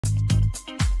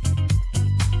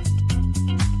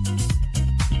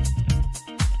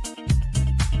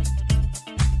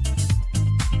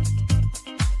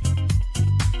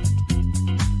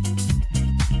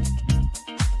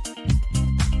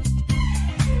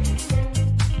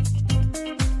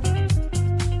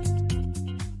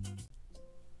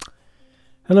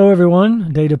Hello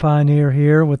everyone, Data Pioneer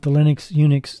here with the Linux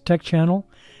Unix Tech Channel.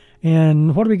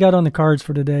 And what do we got on the cards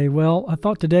for today? Well, I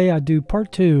thought today I'd do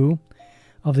part 2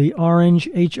 of the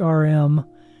OrangeHRM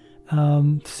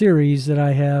series that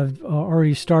I have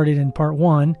already started in part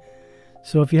 1.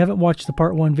 So if you haven't watched the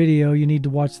part 1 video, you need to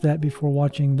watch that before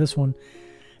watching this one.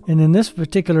 And in this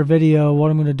particular video, what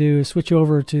I'm going to do is switch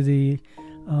over to the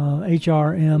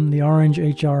HRM, the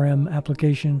OrangeHRM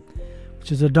application,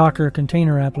 which is a Docker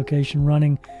container application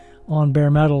running on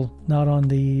bare metal, not on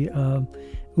the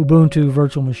Ubuntu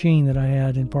virtual machine that I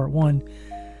had in part 1.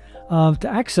 To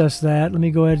access that, let me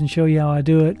go ahead and show you how I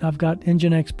do it. I've got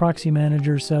Nginx Proxy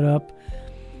Manager set up,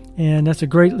 and that's a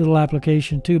great little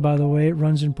application too, by the way. It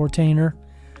runs in Portainer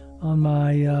on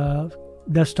my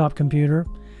desktop computer.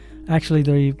 Actually,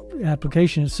 the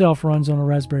application itself runs on a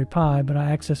Raspberry Pi, but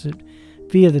I access it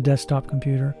via the desktop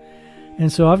computer. And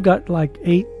so I've got like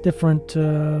 8 different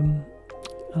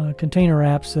container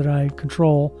apps that I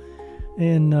control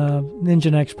in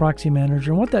Nginx Proxy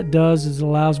Manager. And what that does is it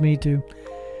allows me to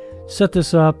set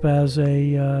this up as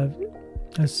a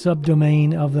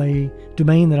subdomain of a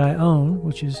domain that I own,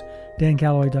 which is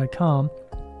dancalloway.com.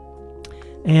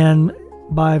 And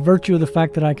by virtue of the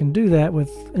fact that I can do that with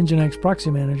Nginx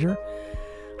Proxy Manager,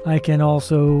 I can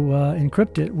also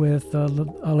encrypt it with a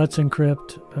Let's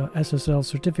Encrypt SSL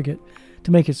certificate to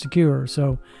make it secure.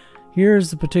 So here's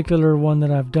the particular one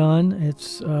that I've done.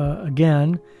 It's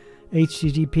again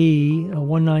HTTP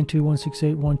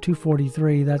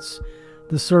 192.168.1.243. That's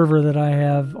the server that I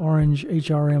have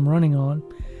OrangeHRM running on,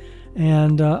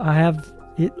 and I have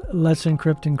it Let's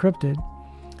Encrypt encrypted.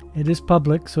 It is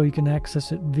public, so you can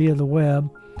access it via the web.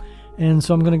 And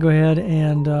so I'm going to go ahead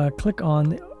and click on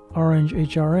the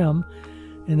OrangeHRM,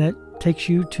 and that takes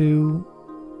you to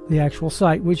the actual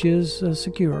site, which is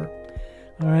secure.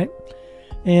 All right,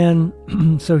 and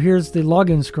so here's the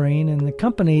login screen, and the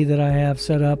company that I have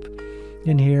set up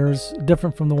in here is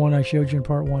different from the one I showed you in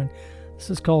part 1. This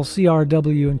is called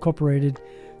CRW Incorporated.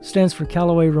 Stands for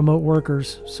Callaway Remote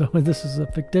Workers. So this is a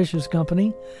fictitious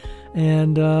company,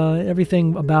 and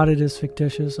everything about it is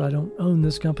fictitious. I don't own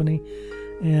this company,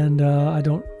 and I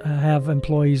don't have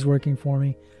employees working for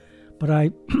me. But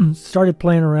I started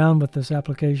playing around with this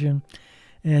application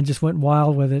and just went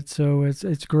wild with it. So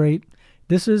it's great.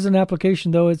 This is an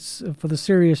application, though. It's for the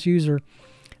serious user,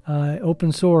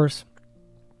 open source.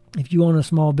 If you own a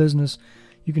small business,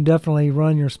 you can definitely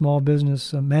run your small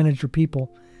business, manage your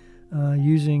people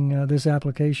using this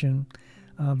application.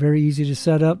 Very easy to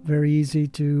set up, very easy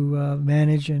to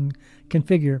manage and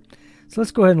configure. So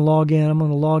let's go ahead and log in. I'm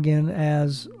going to log in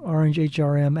as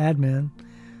OrangeHRM admin.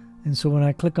 And so when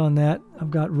I click on that,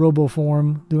 I've got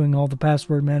RoboForm doing all the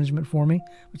password management for me,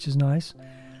 which is nice.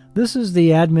 This is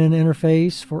the admin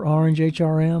interface for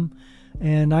OrangeHRM,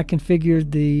 and I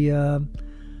configured the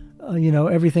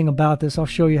everything about this. I'll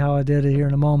show you how I did it here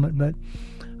in a moment, but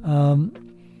I'm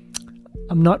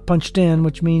not punched in,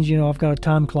 which means I've got a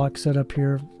time clock set up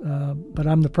here, but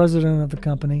I'm the president of the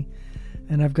company,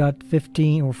 and I've got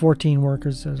 15 or 14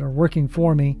 workers that are working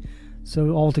for me,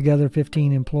 so altogether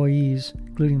 15 employees,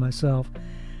 including myself.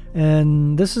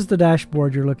 And this is the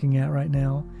dashboard you're looking at right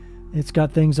now. It's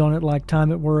got things on it like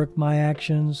time at work, my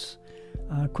actions,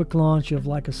 quick launch of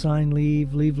like assign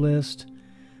leave, leave list,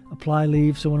 apply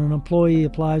leave. So when an employee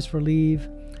applies for leave,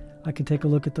 I can take a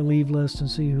look at the leave list and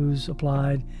see who's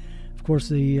applied. Of course,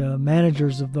 the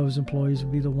managers of those employees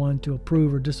would be the one to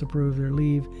approve or disapprove their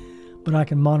leave, but I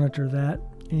can monitor that,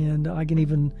 and I can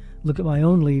even look at my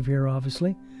own leave here,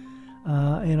 obviously,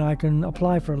 and I can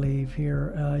apply for leave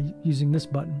here using this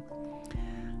button.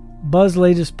 Buzz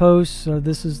latest posts.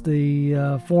 This is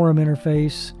the forum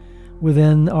interface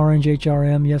within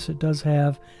OrangeHRM. Yes, it does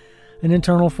have an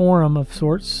internal forum of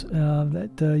sorts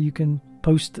that you can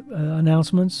post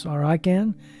announcements, or I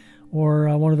can,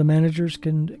 or one of the managers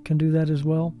can do that as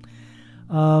well.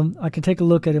 I can take a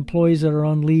look at employees that are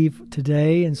on leave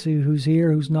today and see who's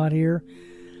here, who's not here.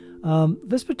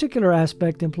 This particular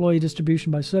aspect, employee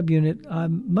distribution by subunit, I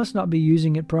must not be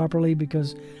using it properly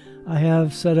because I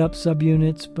have set up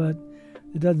subunits, but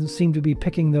it doesn't seem to be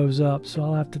picking those up, so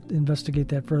I'll have to investigate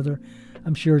that further.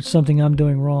 I'm sure it's something I'm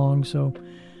doing wrong, so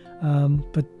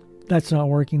but that's not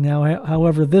working now.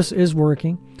 However, this is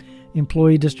working.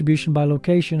 Employee distribution by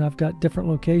location. I've got different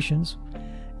locations: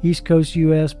 East Coast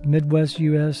U.S., Midwest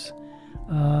U.S.,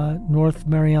 North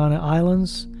Mariana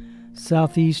Islands,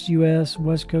 Southeast U.S.,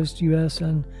 West Coast U.S.,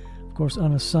 and of course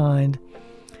unassigned.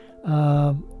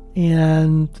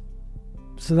 And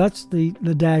so that's the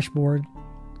dashboard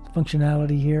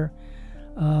functionality here.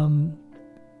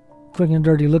 Quick and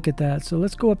dirty look at that. So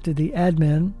let's go up to the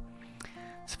admin.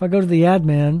 So if I go to the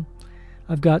admin,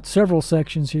 I've got several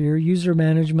sections here: user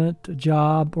management,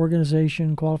 job,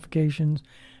 organization, qualifications,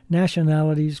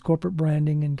 nationalities, corporate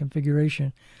branding, and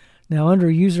configuration. Now under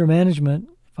user management,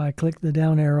 if I click the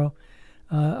down arrow,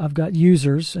 I've got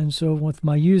users, and so with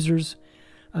my users,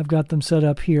 I've got them set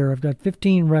up here. I've got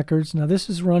 15 records. Now this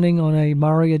is running on a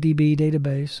MariaDB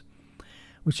database,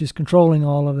 which is controlling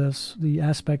all of this, the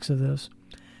aspects of this,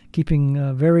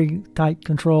 keeping very tight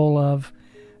control of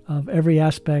every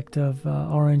aspect of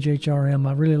OrangeHRM.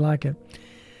 I really like it.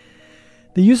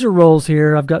 The user roles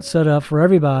here I've got set up for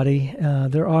everybody.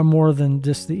 There are more than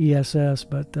just the ESS,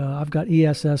 but I've got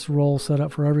ESS roles set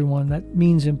up for everyone. That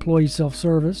means employee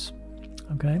self-service.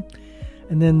 Okay,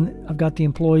 and then I've got the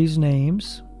employees'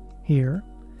 names here,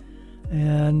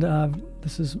 and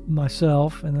this is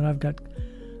myself, and then I've got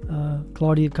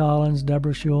Claudia Collins,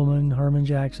 Deborah Schulman, Herman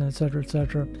Jackson, etc.,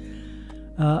 etc.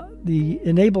 The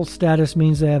enabled status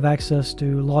means they have access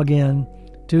to log in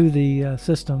to the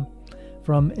system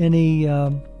from any,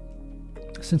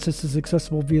 since this is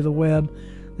accessible via the web,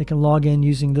 they can log in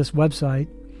using this website,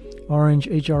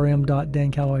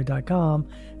 orangehrm.dancalloway.com,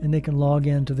 and they can log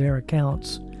into their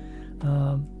accounts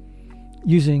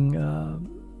using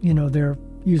their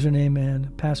username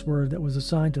and password that was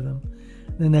assigned to them.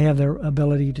 Then they have their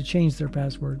ability to change their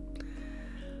password.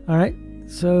 All right,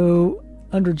 so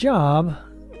under job,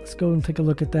 let's go and take a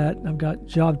look at that. I've got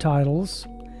job titles.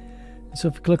 So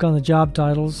if you click on the job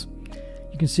titles,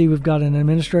 you can see we've got an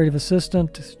administrative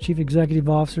assistant, chief executive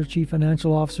officer, chief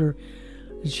financial officer,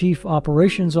 chief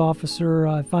operations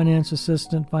officer, finance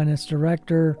assistant, finance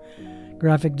director,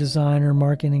 graphic designer,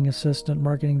 marketing assistant,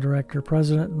 marketing director,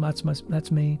 president,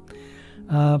 that's me,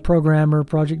 programmer,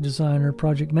 project designer,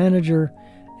 project manager,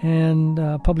 and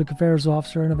public affairs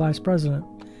officer, and a vice president.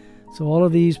 So all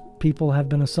of these people have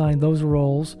been assigned those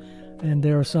roles, and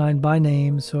they're assigned by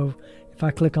name. So if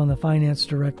I click on the finance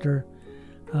director,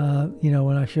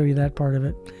 when I show you that part of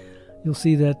it, you'll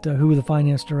see that who the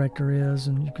finance director is,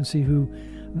 and you can see who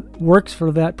works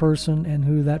for that person and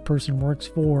who that person works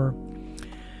for,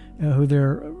 who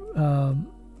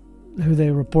they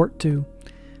report to.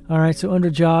 All right, so under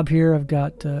job here, I've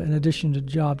got, in addition to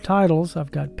job titles,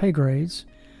 I've got pay grades.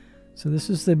 So this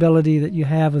is the ability that you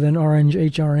have within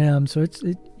OrangeHRM. So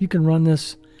you can run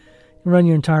this, run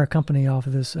your entire company off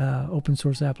of this open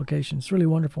source application. It's really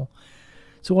wonderful.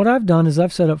 So what I've done is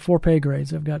I've set up 4 pay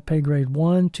grades. I've got pay grade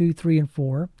 1, 2, 3, and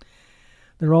 4.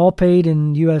 They're all paid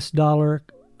in US dollar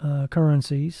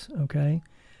currencies, okay?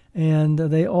 And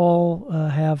they all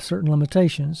have certain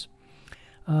limitations.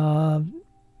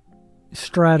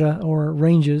 Strata, or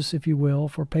ranges, if you will,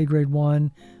 for pay grade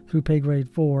 1 through pay grade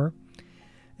 4.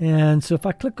 And so if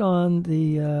I click on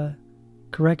the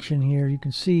correction here, you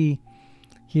can see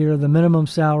here the minimum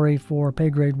salary for pay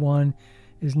grade 1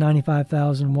 is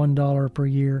 $95,001 per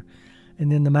year,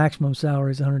 and then the maximum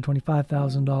salary is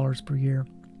 $125,000 per year.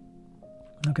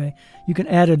 Okay, you can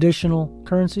add additional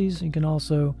currencies. You can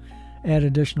also add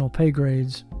additional pay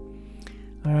grades.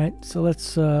 All right, so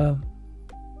let's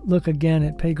look again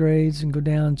at pay grades and go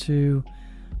down to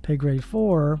pay grade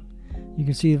 4. You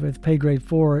can see with pay grade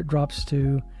 4, it drops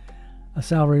to a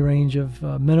salary range of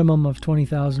a minimum of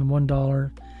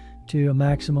 $20,001 to a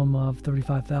maximum of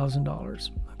 $35,000.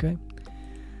 Okay,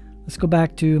 let's go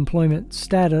back to employment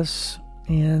status.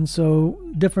 And so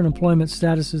different employment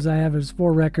statuses I have is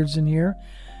 4 records in here.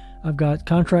 I've got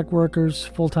contract workers,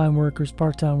 full-time workers,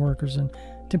 part-time workers, and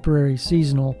temporary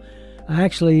seasonal. I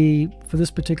actually, for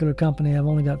this particular company, I've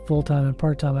only got full-time and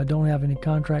part-time. I don't have any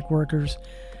contract workers,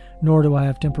 nor do I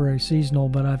have temporary seasonal,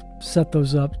 but I've set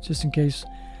those up just in case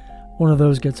one of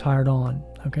those gets hired on.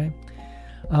 Okay.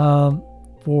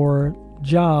 For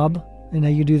job, and now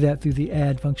you do that through the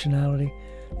add functionality.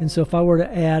 And so if I were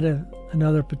to add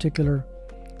another particular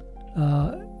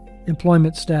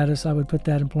employment status, I would put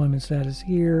that employment status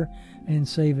here and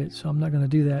save it. So I'm not going to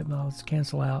do that. I'll just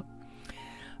cancel out.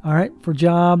 All right, for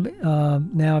job,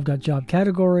 now I've got job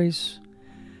categories.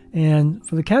 And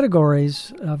for the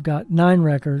categories, I've got 9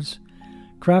 records: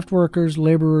 craft workers,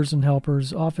 laborers and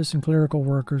helpers, office and clerical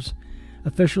workers,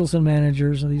 officials and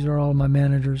managers, and these are all my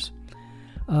managers,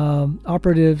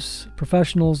 operatives,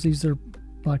 professionals, these are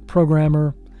like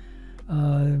programmer,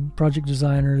 project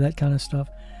designer, that kind of stuff,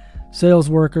 sales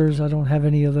workers, I don't have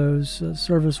any of those,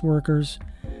 service workers,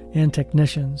 and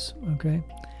technicians. Okay,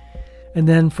 and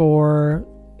then for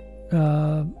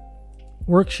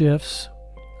work shifts,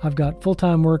 I've got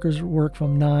full-time workers work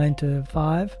from 9 to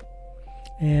 5,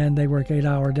 and they work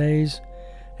 8-hour days,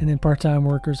 and then part-time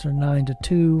workers are 9 to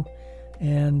 2,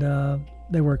 and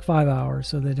they work 5 hours,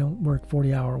 so they don't work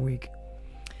 40-hour week.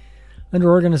 Under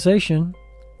organization,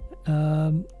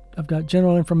 I've I've got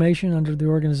general information under the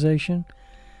organization.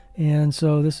 And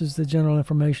so this is the general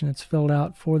information that's filled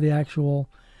out for the actual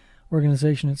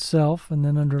organization itself. And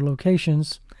then under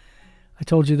locations, I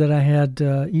told you that I had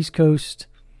East Coast,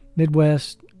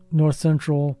 Midwest, North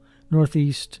Central,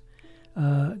 Northeast,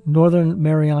 Northern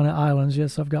Mariana Islands.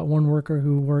 Yes, I've got one worker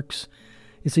who works.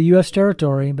 It's a U.S.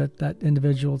 territory, but that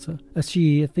individual, a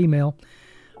she, a female,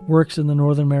 works in the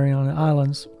Northern Mariana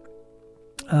Islands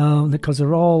because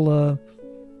they're all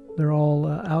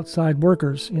outside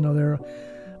workers. You know, they're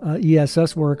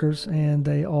ESS workers, and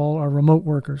they all are remote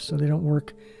workers, so they don't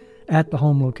work at the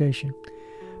home location.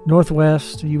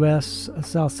 Northwest U.S.,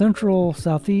 South Central,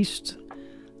 Southeast,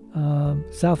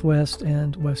 Southwest,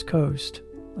 and West Coast.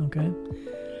 Okay,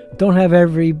 don't have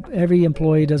every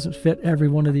employee doesn't fit every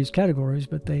one of these categories,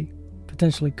 but they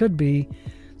potentially could be.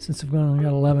 Since I've only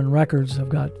got 11 records, I've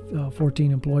got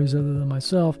 14 employees other than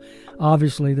myself.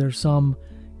 Obviously, there's some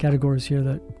categories here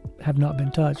that have not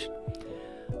been touched.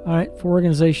 All right, for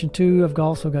organization 2, I've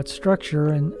also got structure,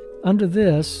 and under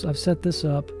this, I've set this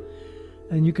up,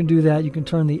 and you can do that. You can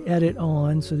turn the edit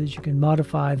on so that you can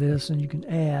modify this, and you can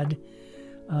add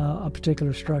a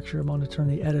particular structure. I'm going to turn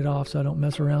the edit off so I don't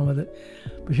mess around with it.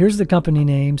 But here's the company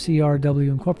name, CRW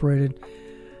Incorporated,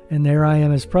 and there I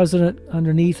am as president.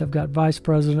 Underneath, I've got vice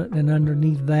president, and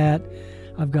underneath that,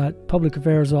 I've got public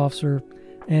affairs officer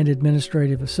and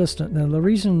administrative assistant. Now, the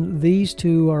reason these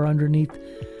two are underneath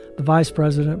the vice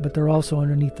president, but they're also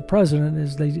underneath the president,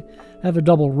 is they have a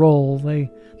double role. The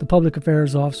public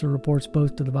affairs officer reports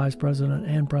both to the vice president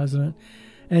and president,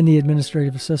 and the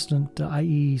administrative assistant,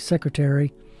 i.e.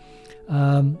 secretary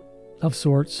of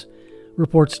sorts,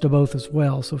 reports to both as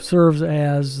well. So serves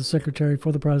as the secretary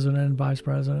for the president and vice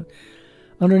president.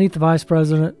 Underneath the vice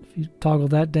president, if you toggle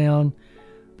that down,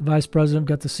 the vice president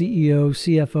got the CEO,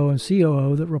 CFO, and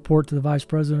COO that report to the vice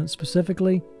president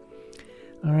specifically.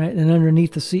 All right, and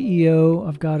underneath the CEO,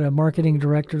 I've got a marketing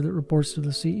director that reports to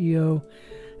the CEO,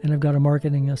 and I've got a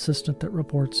marketing assistant that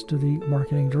reports to the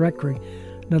marketing directory.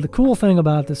 Now, the cool thing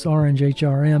about this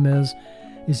OrangeHRM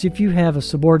is if you have a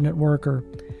subordinate worker,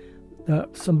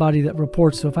 somebody that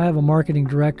reports, so if I have a marketing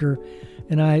director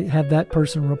and I have that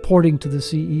person reporting to the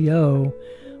CEO,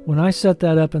 when I set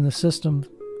that up in the system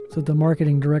so the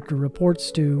marketing director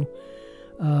reports to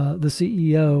the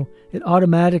CEO, it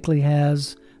automatically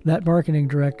has that marketing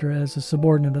director as a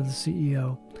subordinate of the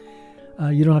CEO.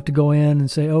 You don't have to go in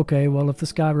and say, okay, well, if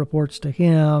this guy reports to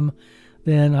him,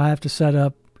 then I have to set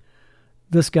up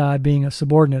this guy being a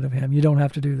subordinate of him. You don't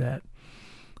have to do that,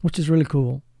 which is really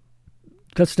cool.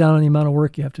 Cuts down on the amount of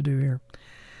work you have to do here.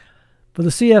 For the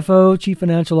CFO, Chief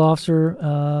Financial Officer,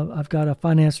 I've got a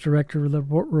finance director that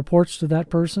reports to that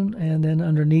person, and then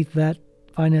underneath that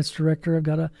finance director, I've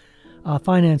got a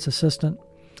finance assistant.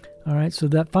 All right, so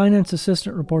that finance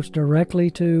assistant reports directly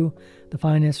to the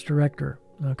finance director,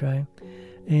 okay?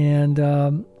 And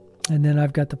then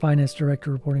I've got the finance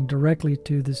director reporting directly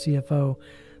to the CFO.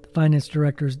 The finance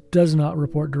director does not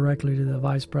report directly to the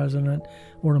vice president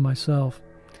or to myself.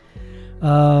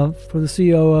 For the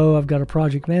COO, I've got a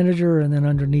project manager, and then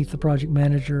underneath the project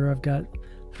manager, I've got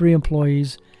 3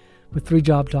 employees with 3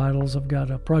 job titles. I've got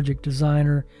a project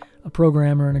designer, a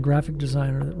programmer, and a graphic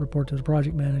designer that report to the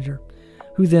project manager,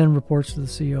 who then reports to the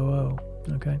COO,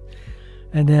 okay?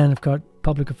 And then I've got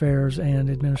public affairs and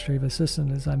administrative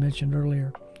assistant, as I mentioned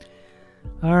earlier.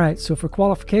 All right, so for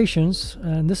qualifications,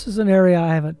 and this is an area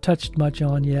I haven't touched much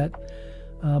on yet,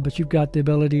 but you've got the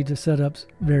ability to set up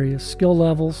various skill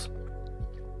levels,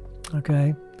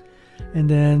 okay? And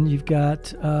then you've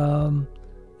got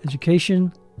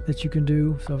education that you can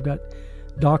do. So I've got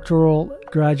doctoral,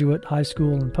 graduate, high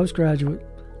school, and postgraduate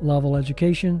level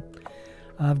education.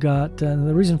 I've got,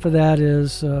 the reason for that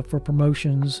is for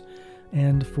promotions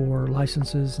and for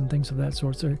licenses and things of that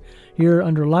sort. So here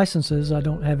under licenses, I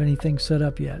don't have anything set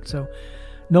up yet. So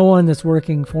no one that's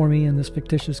working for me in this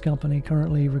fictitious company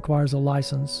currently requires a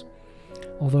license,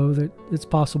 although that it's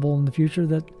possible in the future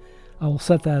that I will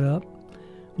set that up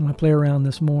when I play around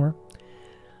this more.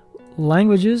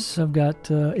 Languages, I've got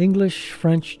English,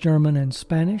 French, German, and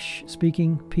Spanish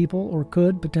speaking people, or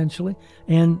could potentially,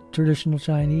 and traditional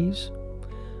Chinese.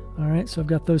 All right, so I've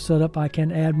got those set up. I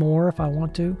can add more if I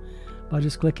want to by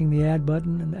just clicking the add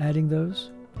button and adding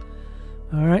those.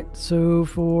 All right, so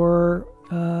for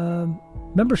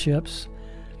memberships,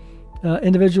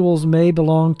 individuals may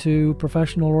belong to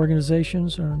professional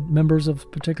organizations or members of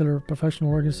particular professional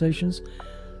organizations,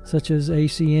 such as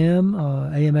ACM,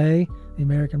 AMA, the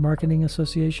American Marketing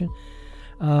Association.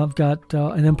 I've got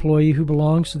an employee who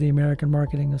belongs to the American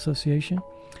Marketing Association.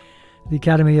 The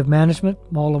Academy of Management,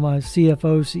 all of my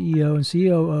CFO, CEO, and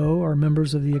COO are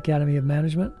members of the Academy of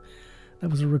Management. That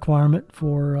was a requirement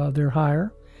for their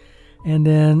hire. And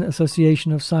then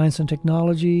Association of Science and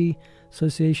Technology,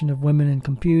 Association of Women in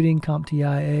Computing,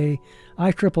 CompTIA,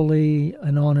 IEEE,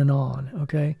 and on,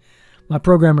 okay? My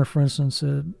programmer, for instance,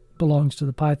 belongs to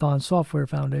the Python Software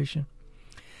Foundation.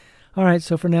 All right,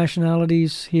 so for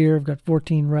nationalities here, I've got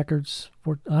 14 records,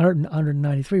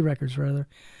 193 records, rather,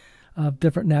 of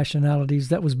different nationalities.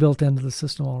 That was built into the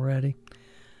system already.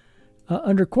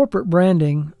 Under corporate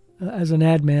branding, as an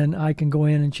admin, I can go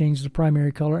in and change the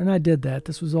primary color, and I did that.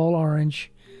 This was all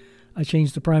orange. I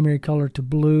changed the primary color to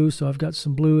blue, so I've got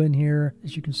some blue in here,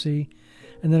 as you can see.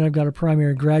 And then I've got a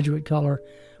primary graduate color,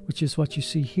 which is what you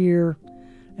see here.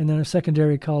 And then a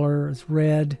secondary color is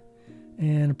red,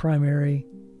 and a primary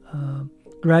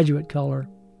graduate color,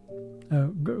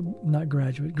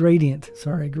 gradient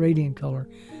color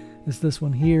is this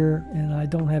one here. And I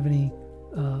don't have any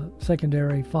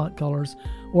secondary font colors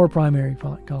or primary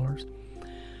font colors.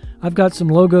 I've got some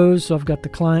logos, so I've got the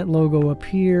client logo up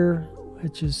here,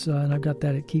 which is, and I've got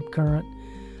that at Keep Current.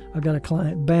 I've got a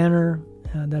client banner,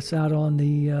 and that's out on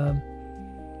the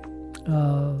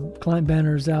client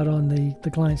banner is out on the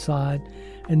client side,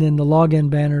 and then the login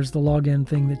banner is the login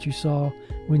thing that you saw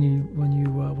when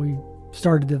we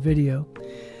started the video,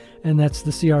 and that's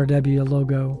the CRW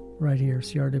logo right here,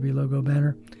 CRW logo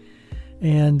banner,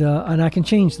 and I can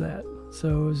change that.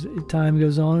 So as time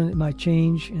goes on, it might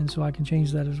change, and so I can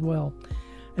change that as well.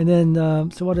 And then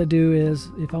so what I do is,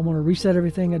 if I want to reset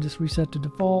everything, I just reset to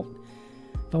default.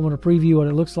 If I want to preview what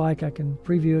it looks like, I can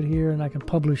preview it here, and I can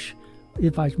publish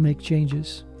if I make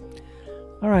changes.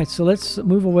 All right, so let's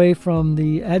move away from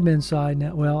the admin side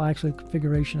now. Well, actually,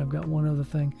 configuration, I've got one other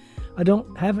thing.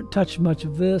 Haven't touched much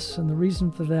of this, and the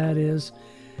reason for that is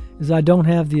I don't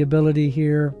have the ability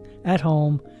here at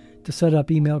home to set up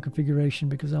email configuration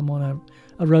because I'm on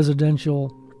a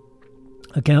residential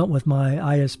account with my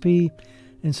ISP,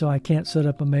 and so I can't set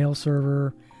up a mail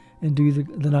server and do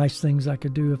the nice things I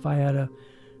could do if I had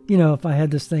if I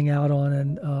had this thing out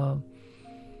on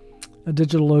a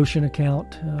DigitalOcean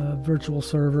account, virtual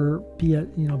server,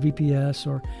 VPS,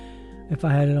 or if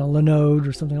I had it on Linode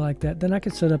or something like that, then I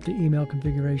could set up the email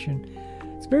configuration.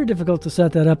 It's very difficult to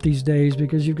set that up these days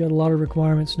because you've got a lot of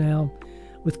requirements now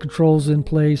with controls in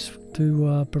place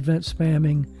to prevent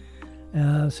spamming.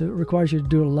 So it requires you to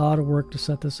do a lot of work to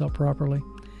set this up properly.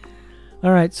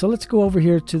 All right, so let's go over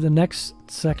here to the next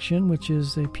section, which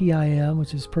is a PIM,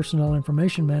 which is Personnel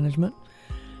Information Management.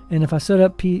 And if I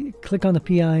click on the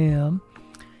PIM,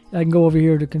 I can go over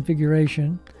here to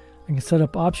Configuration. I can set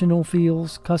up optional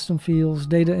fields, custom fields,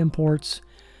 data imports,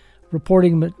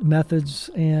 reporting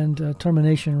methods, and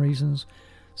termination reasons.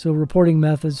 So reporting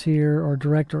methods here are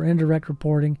direct or indirect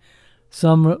reporting.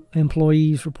 Some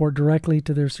employees report directly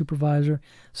to their supervisor.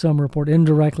 Some report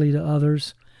indirectly to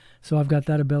others. So I've got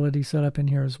that ability set up in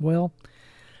here as well.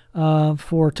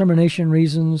 For termination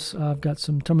reasons, I've got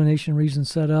some termination reasons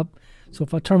set up. So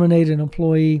if I terminate an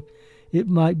employee, it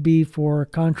might be for a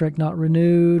contract not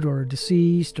renewed, or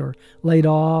deceased, or laid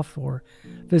off, or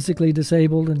physically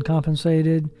disabled and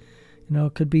compensated.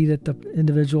 It could be that the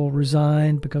individual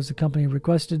resigned because the company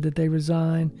requested that they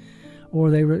resign, or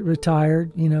they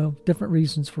retired. Different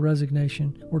reasons for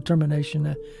resignation or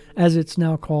termination, as it's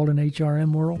now called in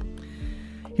HRM world.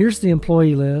 Here's the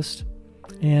employee list,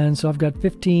 and so I've got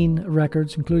 15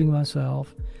 records, including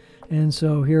myself. And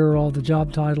so here are all the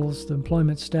job titles, the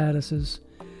employment statuses,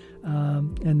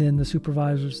 and then the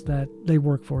supervisors that they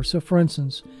work for. So for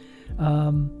instance,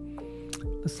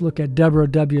 let's look at Deborah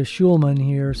W. Schulman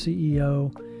here,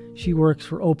 CEO. She works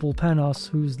for Opal Panos,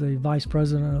 who's the vice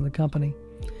president of the company.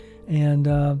 And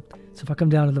so if I come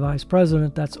down to the vice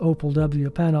president, that's Opal W.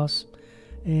 Panos,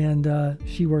 and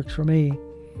she works for me.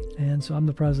 And so I'm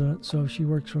the president, so she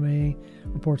works for me,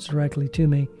 reports directly to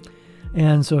me.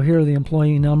 And so here are the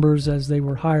employee numbers as they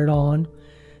were hired on.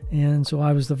 And so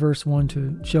I was the first one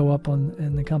to show up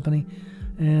in the company.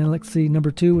 And let's see,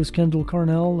 number 2 was Kendall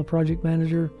Carnell, the project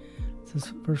manager. It's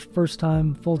his first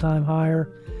time full-time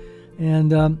hire,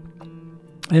 and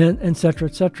et cetera,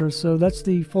 et cetera. So that's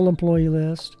the full employee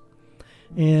list.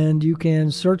 And you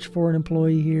can search for an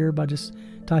employee here by just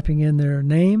typing in their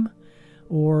name,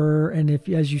 and if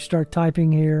as you start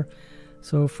typing here,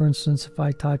 so for instance, if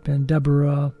I type in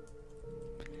Deborah,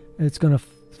 it's going to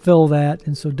fill that,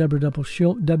 and so Deborah W.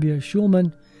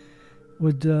 Schulman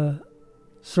would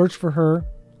search for her,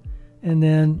 and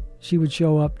then she would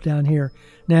show up down here.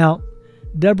 Now,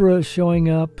 Deborah is showing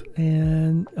up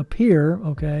here,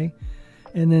 okay,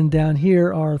 and then down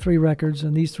here are 3 records,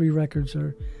 and these 3 records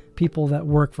are people that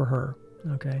work for her,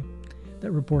 okay,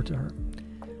 that report to her.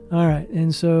 All right,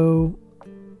 and so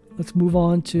let's move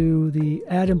on to the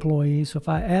add employee. So if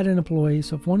I add an employee,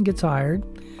 so if one gets hired,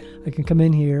 I can come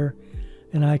in here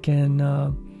and I can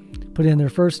put in their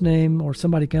first name, or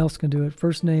somebody else can do it.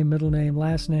 First name, middle name,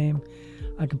 last name.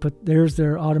 I can put, there's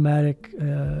their automatic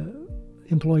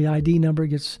employee ID number,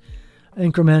 gets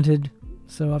incremented.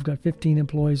 So I've got 15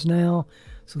 employees now.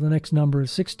 So the next number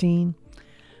is 16.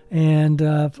 And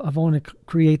if I want to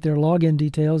create their login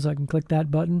details, I can click that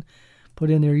button,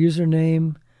 put in their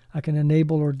username. I can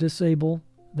enable or disable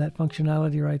that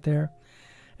functionality right there.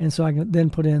 And so I can then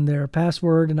put in their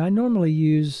password. And I normally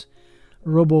use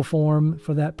RoboForm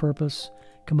for that purpose.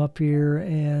 Come up here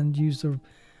and use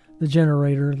the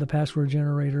generator, the password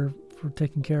generator, for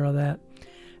taking care of that.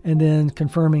 And then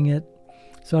confirming it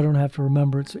so I don't have to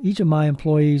remember it. So each of my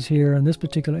employees here in this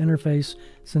particular interface,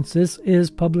 since this is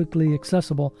publicly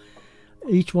accessible,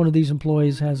 each one of these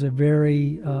employees has a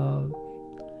very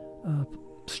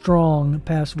strong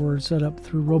password set up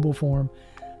through RoboForm.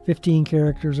 15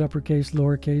 characters, uppercase,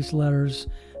 lowercase, letters,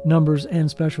 numbers, and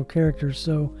special characters.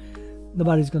 So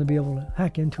nobody's going to be able to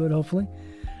hack into it, hopefully.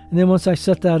 And then once I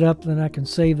set that up, then I can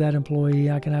save that employee.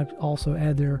 I can also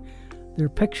add their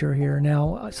picture here.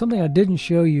 Now, something I didn't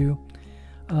show you,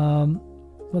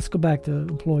 let's go back to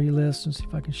employee list and see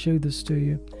if I can show this to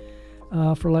you.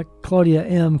 For like Claudia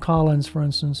M. Collins, for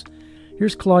instance.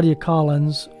 Here's Claudia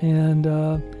Collins, and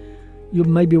you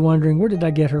may be wondering, where did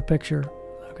I get her picture?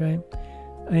 Okay,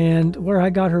 and where I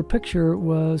got her picture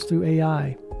was through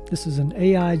AI. This is an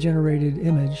AI-generated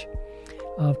image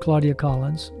of Claudia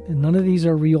Collins, and none of these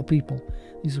are real people.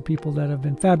 These are people that have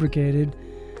been fabricated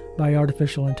by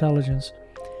artificial intelligence.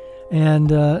 And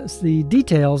the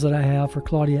details that I have for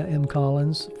Claudia M.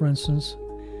 Collins, for instance,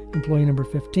 employee number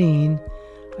 15,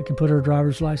 I can put her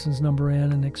driver's license number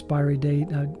in and expiry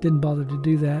date. I didn't bother to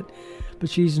do that, but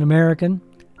she's an American.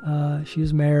 She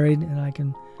is married, and I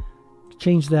can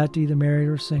change that to either married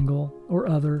or single or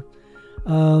other.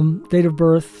 Date of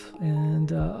birth,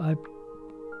 and I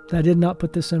did not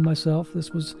put this in myself.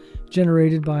 This was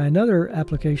generated by another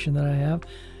application that I have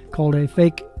called a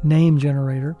fake name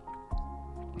generator.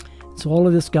 So all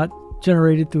of this got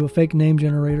generated through a fake name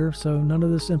generator, so none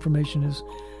of this information is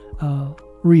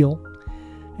real.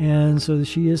 And so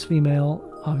she is female,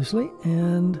 obviously,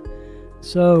 and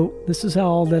so this is how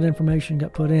all that information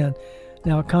got put in.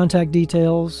 Now, contact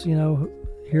details, you know,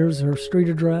 here's her street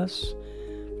address,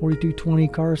 4220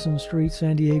 Carson Street,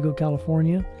 San Diego,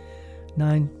 California,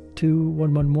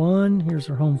 92111. Here's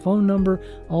her home phone number.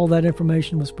 All that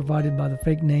information was provided by the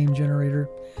fake name generator.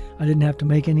 I didn't have to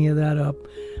make any of that up.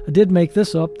 I did make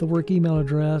this up, the work email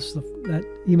address. That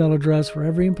email address for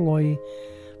every employee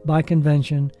by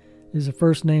convention is a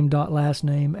first name dot last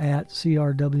name at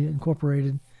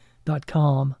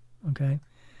crwincorporated.com. Okay,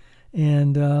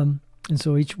 and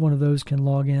so each one of those can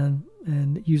log in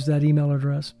and use that email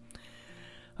address.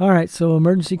 All right, so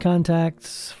emergency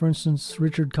contacts, for instance,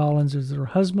 Richard Collins is her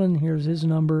husband. Here's his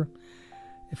number.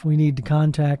 If we need to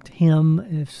contact him,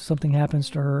 if something happens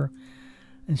to her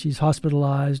and she's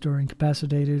hospitalized or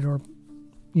incapacitated or,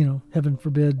 you know, heaven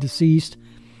forbid, deceased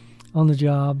on the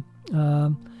job.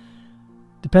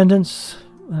 Dependents,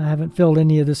 I haven't filled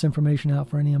any of this information out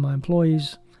for any of my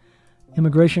employees.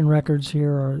 Immigration records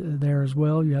here are there as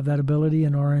well. You have that ability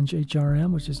in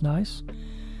OrangeHRM, which is nice.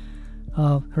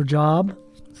 Her job.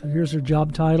 So here's her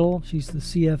job title. She's the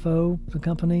CFO of the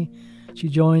company. She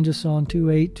joined us on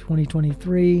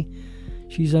 2/8/2023.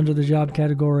 She's under the job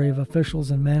category of officials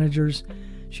and managers.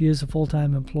 She is a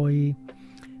full-time employee,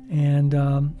 and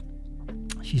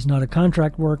she's not a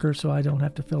contract worker, so I don't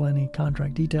have to fill any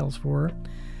contract details for her.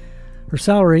 Her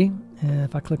salary,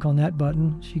 if I click on that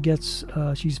button, she gets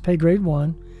she's pay grade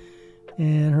 1,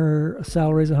 and her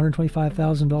salary is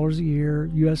 $125,000 a year,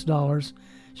 US dollars.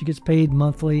 She gets paid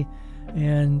monthly,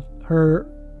 and her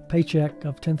paycheck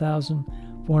of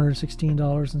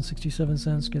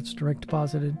 $10,416.67 gets direct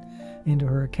deposited into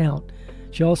her account.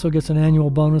 She also gets an annual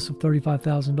bonus of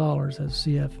 $35,000 as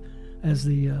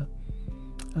the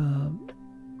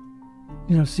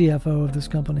CFO of this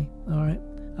company. All right,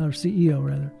 or CEO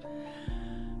rather.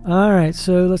 All right,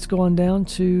 so let's go on down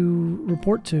to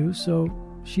report to. So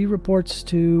she reports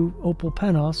to Opal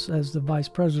Panos as the vice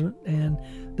president, and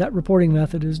that reporting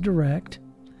method is direct.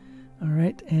 All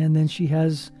right, and then she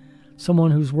has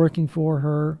someone who's working for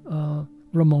her,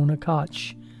 Ramona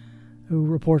Koch, who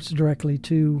reports directly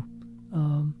to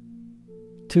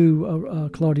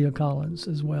Claudia Collins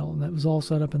as well. And that was all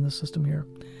set up in the system here.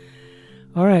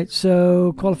 All right,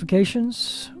 so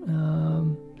qualifications.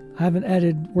 I haven't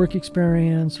added work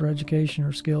experience or education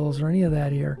or skills or any of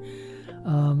that here.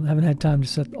 I haven't had time to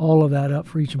set all of that up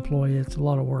for each employee. It's a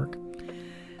lot of work.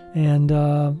 And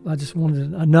I just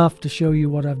wanted enough to show you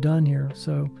what I've done here.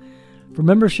 So for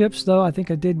memberships, though, I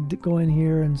think I did go in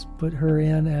here and put her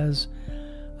in as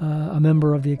a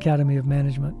member of the Academy of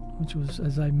Management, which was,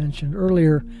 as I mentioned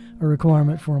earlier, a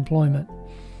requirement for employment.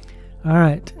 All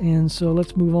right, and so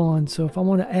let's move on. So if I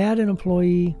want to add an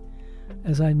employee,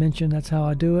 as I mentioned, that's how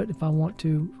I do it. If I want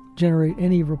to generate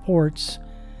any reports,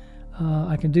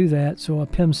 I can do that. So a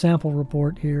PIM sample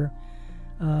report here,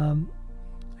 I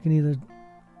can either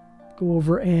go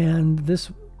over, and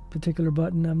this particular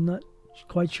button, I'm not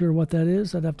quite sure what that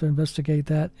is. I'd have to investigate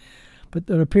that. But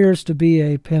there appears to be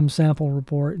a PIM sample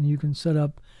report, and you can set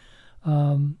up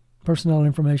personnel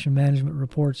information management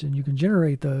reports, and you can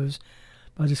generate those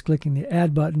by just clicking the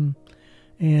Add button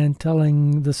and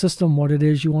telling the system what it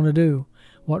is you want to do,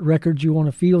 what records you want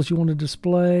to, fields you want to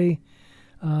display,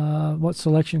 what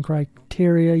selection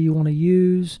criteria you want to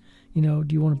use. You know,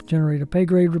 do you want to generate a pay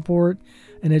grade report,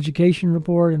 an education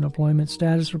report, an employment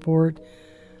status report,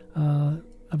 a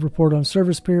report on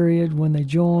service period, when they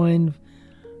joined,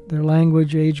 their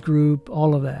language, age group,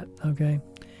 all of that, okay?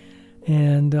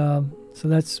 And so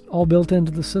that's all built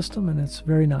into the system, and it's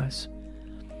very nice.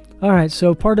 All right,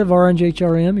 so part of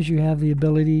OrangeHRM is you have the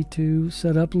ability to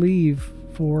set up leave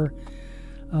for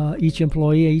each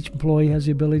employee. Each employee has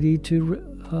the ability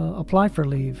to apply for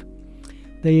leave.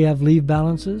 They have leave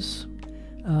balances,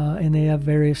 and they have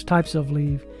various types of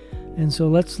leave. And so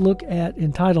let's look at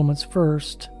entitlements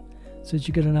first, so that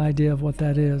you get an idea of what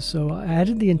that is. So I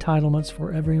added the entitlements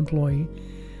for every employee,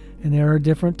 and there are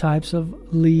different types of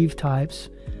leave types.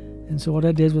 And so what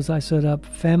I did was I set up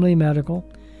family,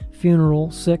 medical, funeral,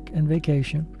 sick, and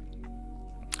vacation.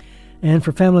 And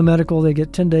for family medical, they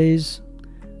get 10 days.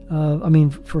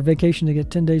 For vacation, they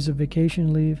get 10 days of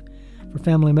vacation leave. For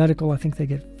family medical, I think they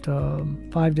get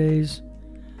 5 days,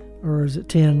 or is it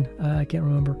 10? I can't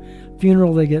remember.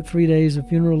 Funeral, they get 3 days of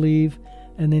funeral leave,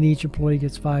 and then each employee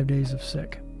gets 5 days of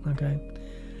sick. Okay,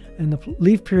 and the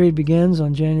leave period begins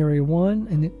on January 1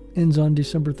 and it ends on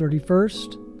December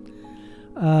 31st.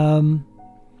 And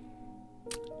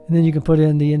then you can put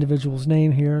in the individual's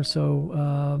name here.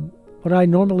 So what I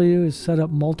normally do is set up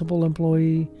multiple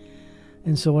employee,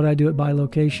 and so what I do it by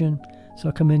location. So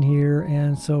I come in here,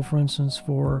 and so for instance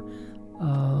for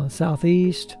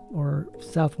Southeast or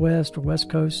Southwest or West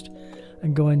Coast, I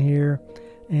can go in here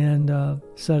and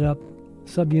set up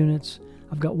subunits.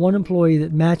 I've got one employee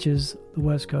that matches the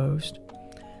West Coast.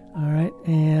 All right,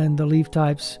 and the leave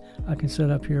types I can set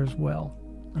up here as well.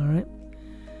 All right,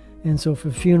 and so for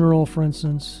funeral, for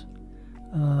instance,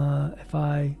 if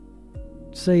I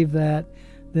save that,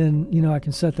 then I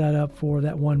can set that up for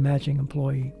that one matching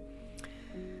employee.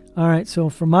 All right, so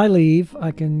for my leave,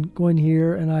 I can go in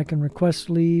here and I can request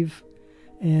leave,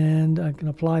 and I can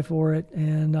apply for it,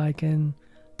 and I can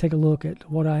take a look at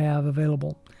what I have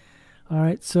available. All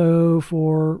right, so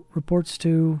for reports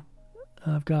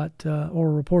I've got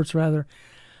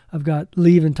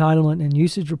leave entitlement and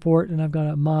usage report, and I've got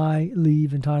a my leave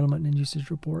entitlement and usage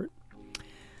report.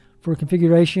 For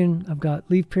configuration, I've got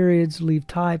leave periods, leave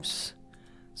types.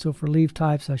 So for leave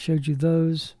types, I showed you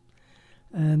those.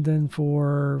 And then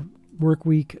for work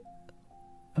week,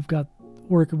 I've got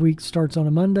work week starts on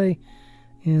a Monday,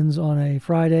 ends on a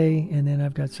Friday, and then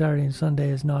I've got Saturday and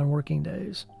Sunday as non-working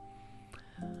days.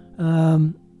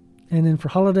 And then for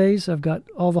holidays, I've got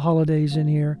all the holidays in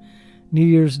here: New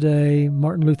Year's Day,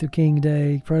 Martin Luther King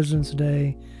Day, President's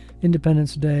Day,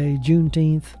 Independence Day,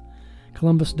 Juneteenth,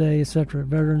 Columbus Day, etc.,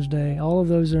 Veterans Day. All of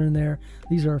those are in there.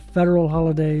 These are federal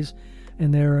holidays,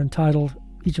 and they're entitled,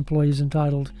 each employee is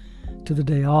entitled to the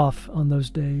day off on those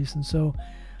days. And so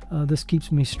this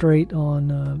keeps me straight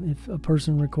on if a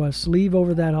person requests leave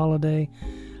over that holiday,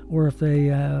 or if they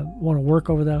want to work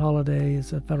over that holiday,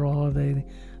 it's a federal holiday,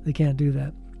 they can't do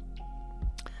that.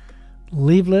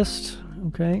 Leave list,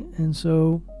 okay, and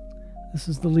so this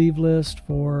is the leave list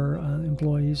for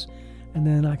employees, and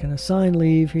then I can assign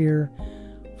leave here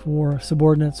for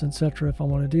subordinates, etc., if I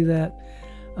want to do that.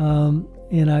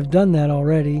 And I've done that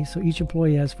already, so each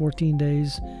employee has 14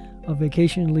 days of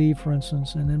vacation leave, for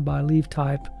instance, and then by leave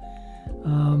type.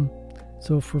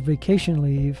 So for vacation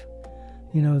leave,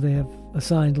 they have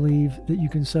assigned leave that you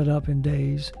can set up in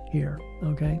days here,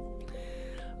 okay?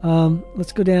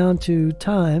 Let's go down to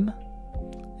time.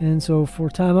 And so for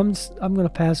time, I'm going to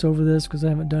pass over this because I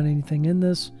haven't done anything in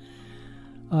this.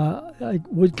 I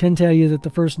can tell you that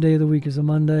the first day of the week is a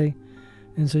Monday,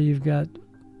 and so you've got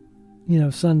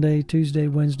Sunday, Tuesday,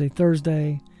 Wednesday,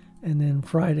 Thursday, and then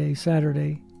Friday,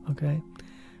 Saturday, okay,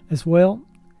 as well.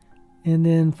 And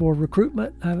then for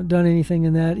recruitment, I haven't done anything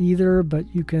in that either,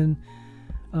 but you can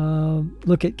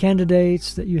look at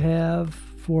candidates that you have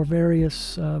for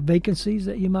various vacancies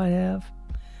that you might have.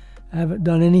 I haven't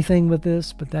done anything with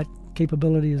this, but that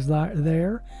capability is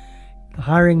there. The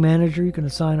hiring manager, you can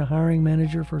assign a hiring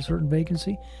manager for a certain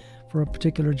vacancy for a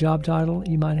particular job title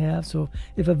you might have. So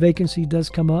if a vacancy does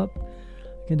come up,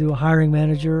 you can do a hiring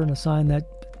manager and assign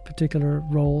that particular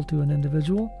role to an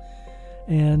individual,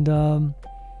 and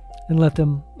let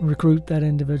them recruit that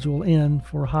individual in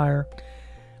for hire.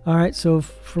 All right, so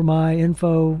for my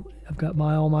info, I've got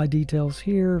all my details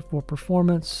here for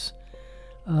performance.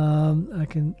 I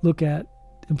can look at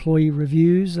employee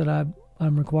reviews that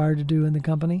I'm required to do in the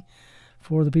company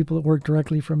for the people that work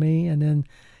directly for me, and then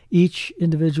each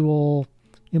individual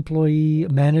employee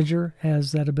manager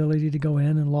has that ability to go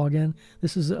in and log in.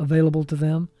 This is available to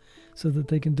them so that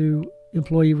they can do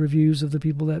employee reviews of the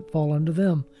people that fall under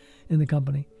them in the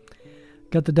company.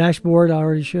 Got the dashboard, I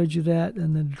already showed you that,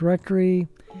 and the directory.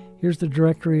 Here's the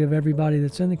directory of everybody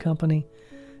that's in the company.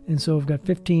 And so I've got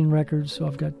 15 records. So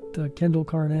I've got Kendall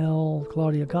Carnell,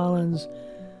 Claudia Collins,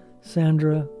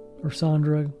 Sandra,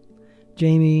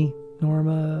 Jamie,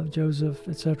 Norma, Joseph,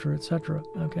 etc., etc.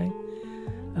 Okay,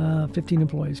 15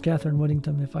 employees. Catherine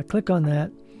Whittington. If I click on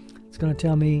that, it's going to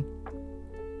tell me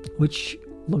which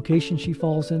location she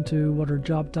falls into, what her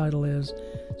job title is.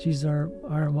 She's our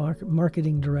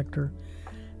marketing director.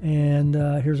 And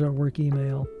here's our work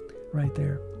email right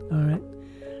there. All right.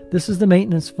 This is the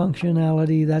maintenance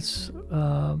functionality. That's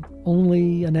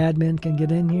only an admin can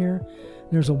get in here.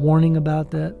 There's a warning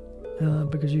about that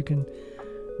because you can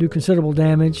do considerable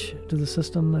damage to the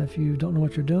system if you don't know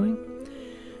what you're doing.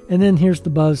 And then here's the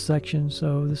buzz section.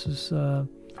 So this is,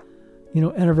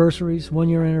 anniversaries. 1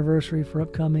 year anniversary for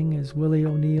upcoming is Willie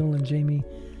O'Neill and Jamie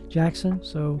Jackson.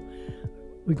 So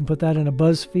we can put that in a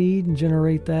buzz feed and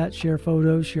generate that, share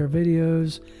photos, share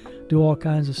videos, do all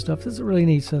kinds of stuff. This is a really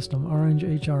neat system,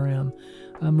 OrangeHRM.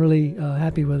 I'm really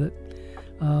happy with it.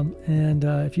 And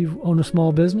if you own a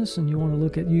small business and you want to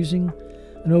look at using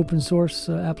an open source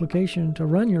application to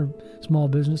run your small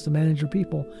business, to manage your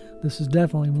people, this is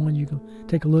definitely one you can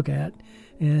take a look at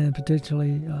and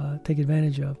potentially take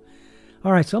advantage of.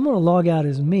 All right, so I'm going to log out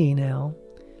as me now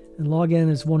and log in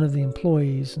as one of the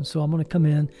employees. And so I'm going to come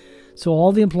in. So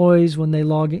all the employees, when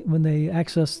they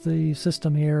access the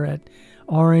system here at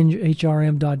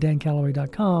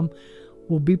orangehrm.dancalloway.com,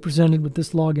 will be presented with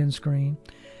this login screen.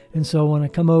 And so when I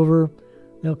come over,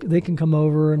 they can come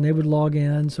over and they would log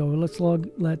in. So let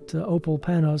Opal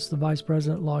Panos, the vice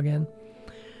president, log in.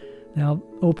 Now,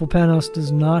 Opal Panos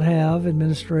does not have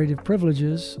administrative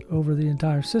privileges over the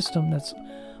entire system. That's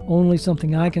only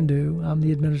something I can do. I'm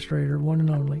the administrator, one and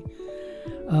only.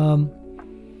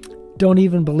 Don't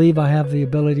even believe I have the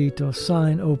ability to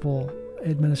assign Opal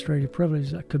administrative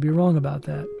privileges. I could be wrong about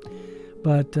that.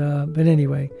 But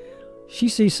anyway, she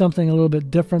sees something a little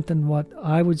bit different than what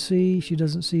I would see. She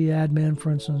doesn't see admin,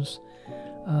 for instance.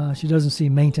 She doesn't see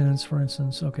maintenance, for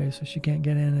instance. Okay, so she can't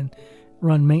get in and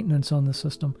run maintenance on the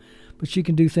system. But she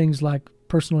can do things like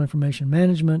personal information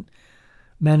management,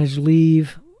 manage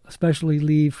leave, especially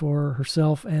leave for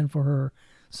herself and for her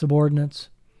subordinates.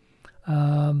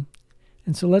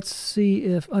 And so let's see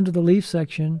if under the leave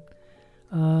section,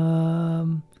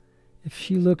 if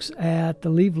she looks at the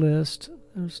leave list,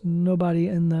 there's nobody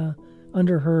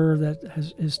under her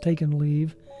that has taken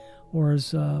leave or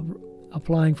is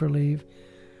applying for leave.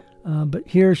 But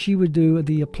here she would do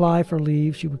the apply for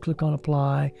leave. She would click on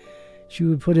apply. She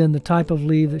would put in the type of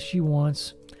leave that she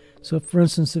wants. So, for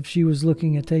instance, if she was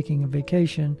looking at taking a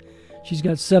vacation, she's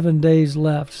got 7 days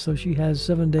left. So she has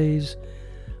 7 days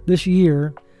this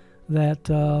year that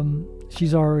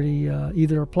she's already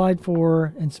either applied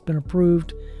for and it's been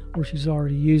approved, or she's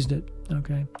already used it.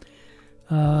 Okay.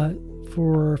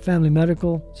 For family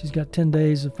medical, she's got 10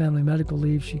 days of family medical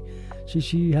leave.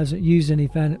 She hasn't used any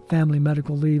family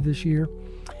medical leave this year.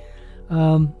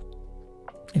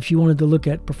 If she wanted to look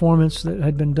at performance that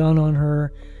had been done on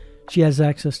her, she has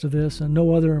access to this, and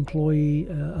no other employee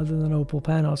other than Opal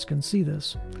Panos can see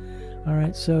this. All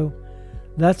right, so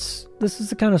this is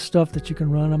the kind of stuff that you can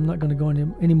run. I'm not going to go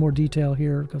into any more detail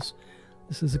here because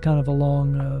this is a kind of a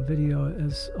long video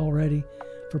as already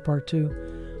for part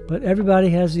 2. But everybody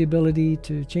has the ability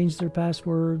to change their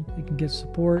password. They can get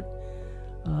support.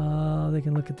 They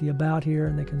can look at the about here,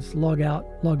 and they can log out,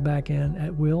 log back in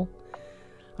at will.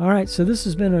 All right, so this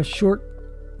has been a short,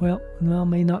 well,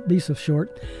 may not be so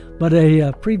short, but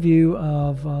a preview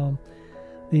of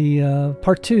the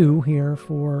part 2 here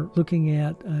for looking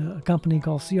at a company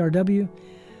called CRW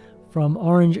from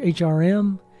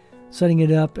OrangeHRM, setting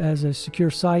it up as a secure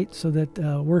site so that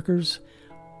workers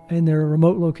in their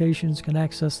remote locations can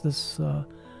access this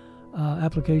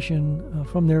application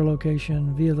from their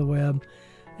location via the web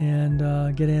and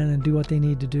get in and do what they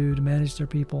need to do to manage their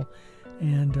people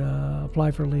and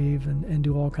apply for leave and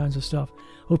do all kinds of stuff.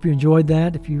 Hope you enjoyed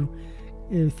that. If you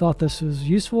thought this was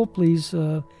useful, please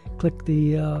click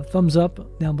the thumbs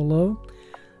up down below.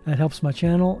 That helps my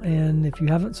channel. And if you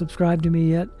haven't subscribed to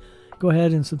me yet, go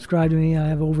ahead and subscribe to me. I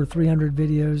have over 300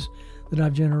 videos that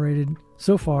I've generated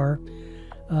so far.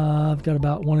 I've got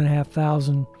about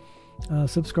 1,500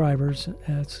 subscribers.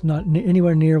 It's not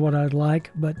anywhere near what I'd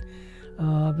like, but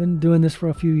I've been doing this for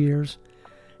a few years.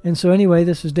 And so anyway,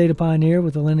 this is Data Pioneer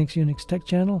with the Linux Unix Tech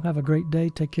Channel. Have a great day.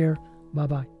 Take care.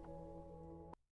 Bye-bye.